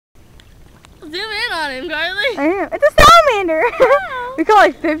Zoom in on him, Carly. I am. It's a salamander. We caught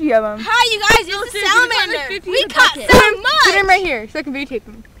like 50 of them. Hi, you guys. It's a salamander. We caught so much. Put him right here so I can videotape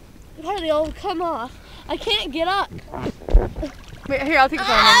him. Carly, I'll come off. I can't get up. Wait, here, I'll take the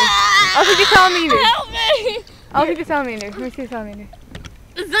salamander. I'll take the salamander. Help me. I'll take the salamander. Let me see the salamander.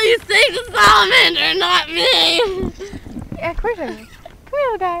 So you say the salamander, not me. Yeah, of course I will. Come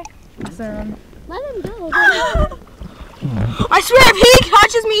here, little guy. Awesome. Let him go. I swear, if he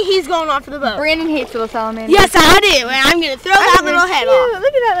touches me, he's going off the boat. Brandon hates little salamanders. Yes, I do. And I'm going to throw that little head off.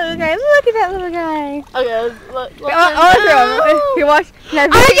 Look at that little guy. Look at that little guy. Okay, let's I'll throw him. Here, watch. No,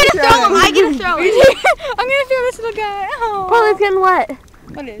 I'm going to throw him. I'm going to throw him. I'm going to throw this little guy. Oh. Carly's getting wet.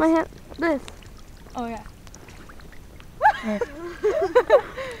 What is? My hand. This. Oh, yeah.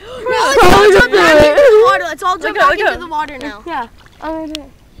 Let's all jump back into the water now. Yeah. I'm gonna do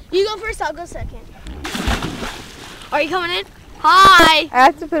it. You go first, I'll go second. Are you coming in? Hi! I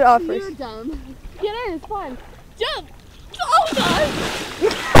have to put it off You're first. dumb. Get in, it's fun. Jump!